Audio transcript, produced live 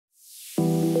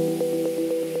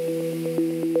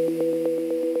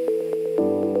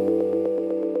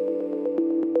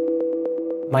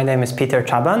My name is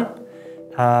Czaban.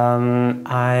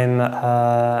 I'm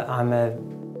a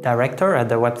director at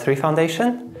the Web3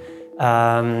 Foundation,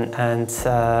 and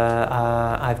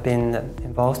I've been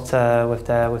involved with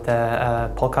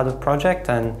the Polkadot project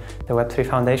and the Web3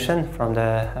 Foundation from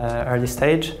the early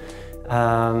stage,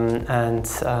 and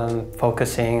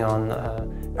focusing on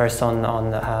first on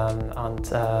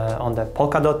the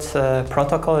Polkadot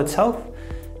protocol itself,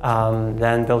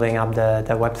 then building up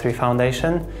the Web3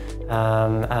 Foundation,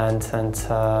 and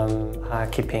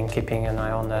keeping an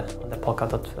eye on the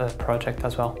Polkadot project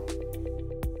as well.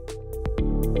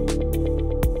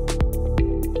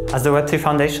 As the Web3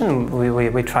 Foundation,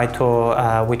 we try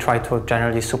to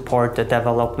generally support the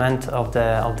development of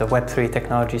the Web3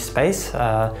 technology space,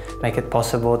 make it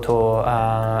possible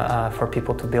for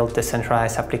people to build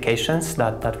decentralized applications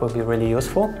that will be really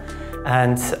useful,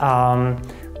 and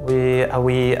we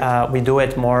do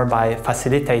it more by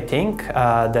facilitating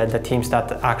the teams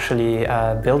that actually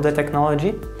build the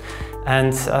technology,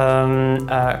 and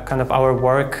kind of our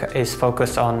work is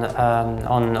focused on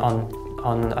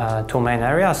two main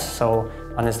areas. So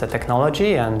one is the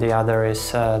technology, and the other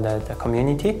is the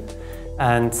community.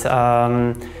 And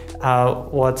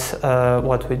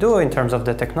what we do in terms of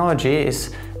the technology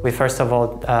is we first of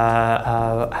all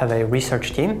have a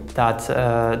research team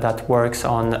that works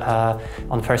on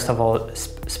first of all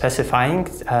specifying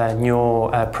new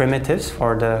primitives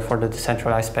for the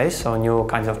decentralized space, so new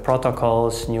kinds of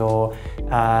protocols, new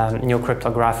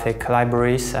cryptographic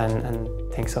libraries and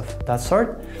things of that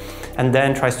sort, and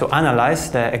then tries to analyze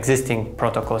the existing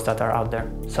protocols that are out there.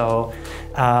 So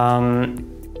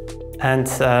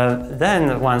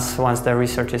then once the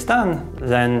research is done,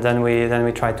 then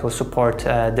we try to support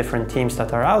different teams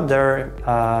that are out there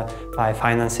by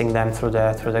financing them through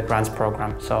the grants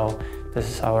program. So this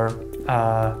is our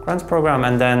grants program,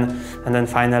 and then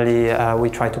finally we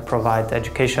try to provide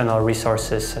educational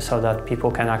resources so that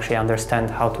people can actually understand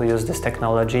how to use this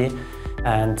technology,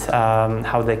 and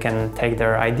how they can take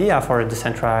their idea for a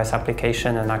decentralized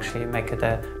application and actually make it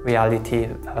a reality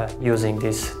using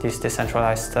these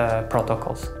decentralized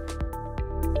protocols.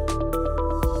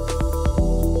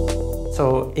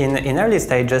 So in early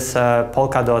stages,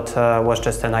 Polkadot was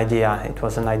just an idea. It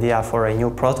was an idea for a new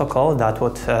protocol that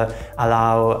would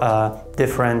allow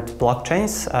different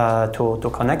blockchains to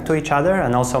connect to each other,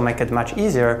 and also make it much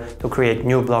easier to create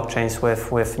new blockchains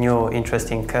with new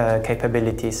interesting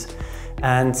capabilities.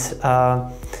 And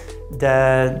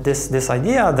this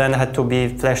idea then had to be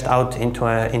fleshed out into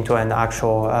an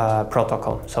actual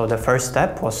protocol. So the first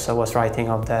step was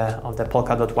writing of the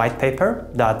Polkadot white paper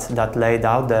that laid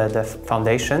out the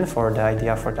foundation for the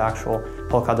idea for the actual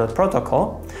Polkadot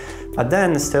protocol. But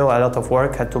then still a lot of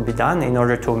work had to be done in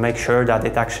order to make sure that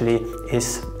it actually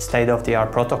is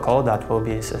state-of-the-art protocol that will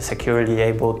be securely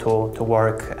able to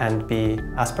work and be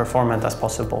as performant as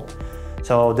possible.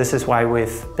 So this is why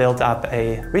we've built up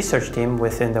a research team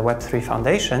within the Web3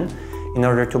 Foundation in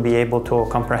order to be able to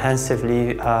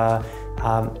comprehensively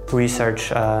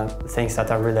research things that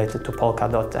are related to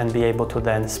Polkadot and be able to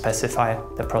then specify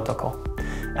the protocol.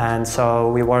 And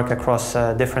so we work across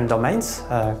different domains: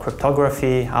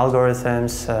 cryptography,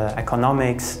 algorithms,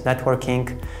 economics,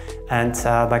 networking. And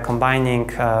by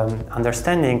combining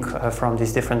understanding from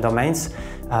these different domains,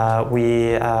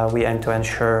 we aim to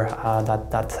ensure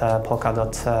that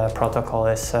Polkadot protocol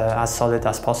is as solid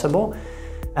as possible,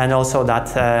 and also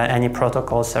that any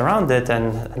protocols around it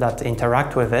and that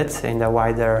interact with it in the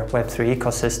wider Web3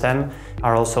 ecosystem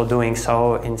are also doing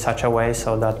so in such a way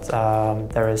so that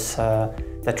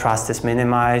the trust is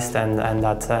minimized, and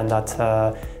that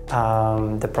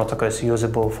the protocol is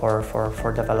usable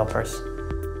for developers.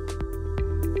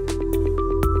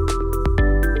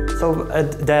 So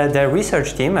the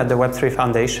research team at the Web3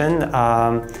 Foundation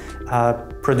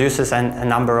produces a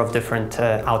number of different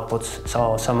outputs.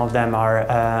 So some of them are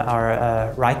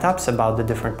write-ups about the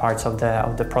different parts of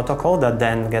the protocol that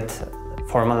then get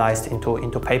formalized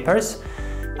into papers.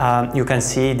 You can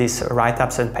see these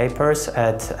write-ups and papers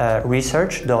at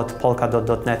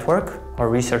research.polkadot.network or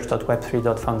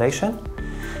research.web3.foundation,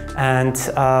 and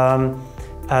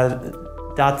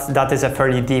that is a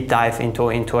fairly deep dive into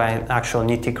an actual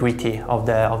nitty-gritty of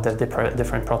the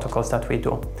different protocols that we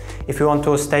do. If you want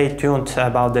to stay tuned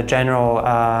about the general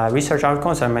research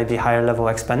outcomes and maybe higher level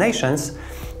explanations,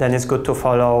 then it's good to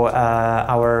follow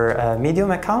our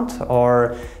Medium account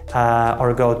or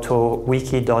go to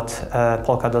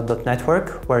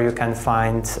wiki.polkadot.network, where you can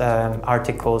find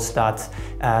articles that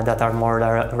are more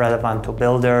relevant to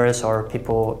builders or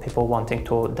people wanting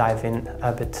to dive in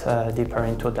a bit deeper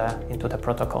into the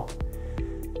protocol.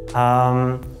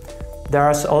 There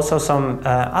are also some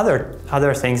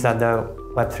other things that the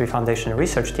Web3 Foundation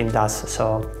research team does.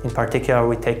 So in particular,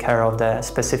 we take care of the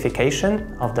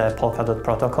specification of the Polkadot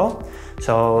Protocol.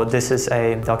 So this is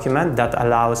a document that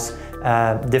allows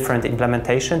different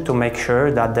implementation to make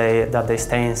sure that they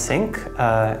stay in sync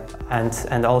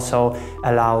and also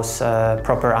allows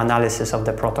proper analysis of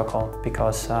the protocol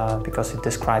because it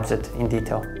describes it in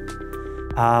detail.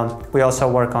 We also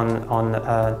work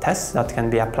on tests that can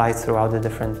be applied throughout the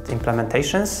different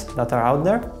implementations that are out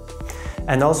there,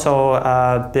 and also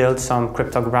build some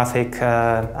cryptographic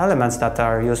elements that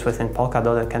are used within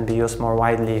Polkadot that can be used more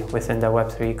widely within the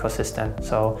Web3 ecosystem.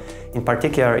 So in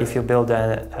particular, if you build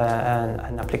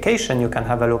an application, you can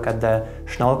have a look at the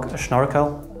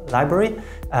Snorkel library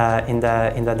in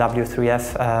the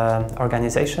W3F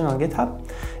organization on GitHub,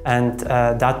 and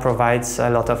that provides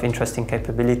a lot of interesting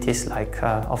capabilities like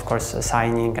of course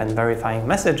signing and verifying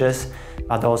messages,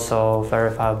 but also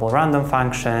verifiable random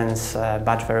functions,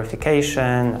 batch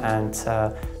verification, and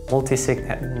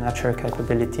multi-signature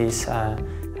capabilities, and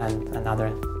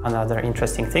other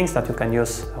interesting things that you can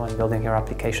use when building your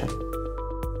application.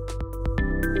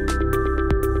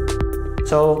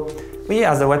 So we,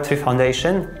 as the Web3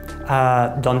 Foundation,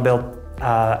 don't build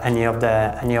any of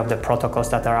the protocols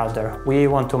that are out there. We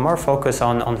want to more focus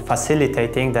on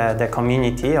facilitating the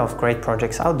community of great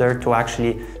projects out there to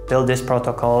actually build these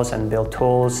protocols and build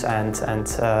tools and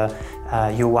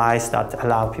UIs that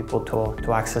allow people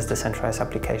to access decentralized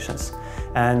applications.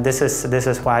 And this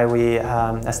is why we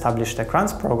established the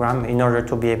grants program, in order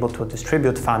to be able to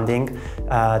distribute funding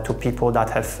to people that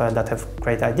have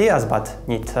great ideas but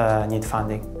need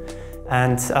funding.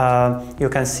 And you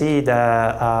can see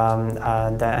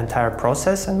the entire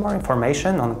process and more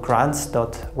information on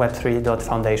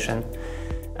grants.web3.foundation.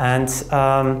 And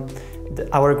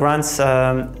our grants,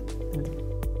 the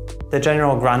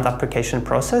general grant application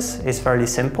process is fairly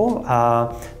simple.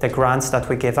 The grants that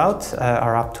we give out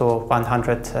are up to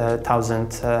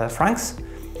 100,000 francs.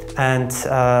 And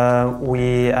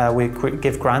we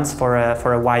give grants for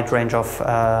a wide range of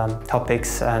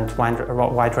topics and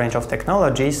wide range of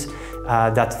technologies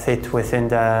that fit within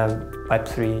the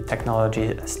Web3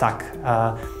 technology stack.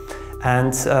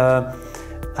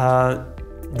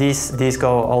 These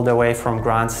go all the way from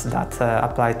grants that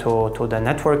apply to the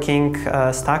networking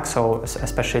stack, so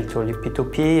especially to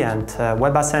P2P and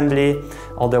WebAssembly,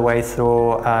 all the way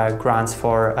through grants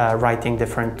for writing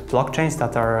different blockchains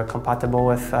that are compatible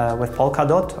with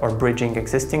Polkadot or bridging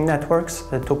existing networks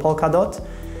to Polkadot.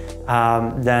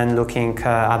 Then looking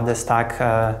at the stack,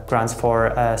 grants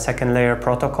for second layer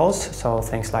protocols, so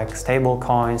things like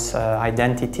stablecoins,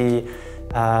 identity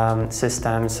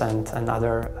systems and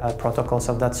other protocols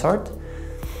of that sort.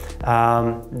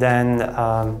 Then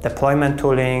deployment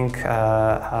tooling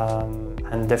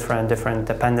and different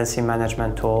dependency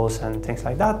management tools and things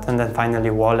like that. And then finally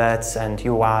wallets and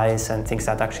UIs and things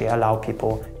that actually allow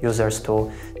users to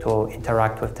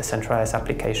interact with decentralized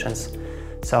applications.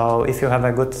 So if you have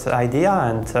a good idea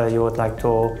and you would like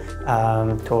to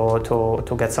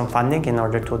get some funding in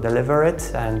order to deliver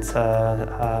it and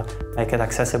make it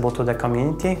accessible to the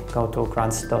community, go to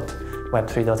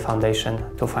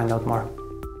grants.web3.foundation to find out more.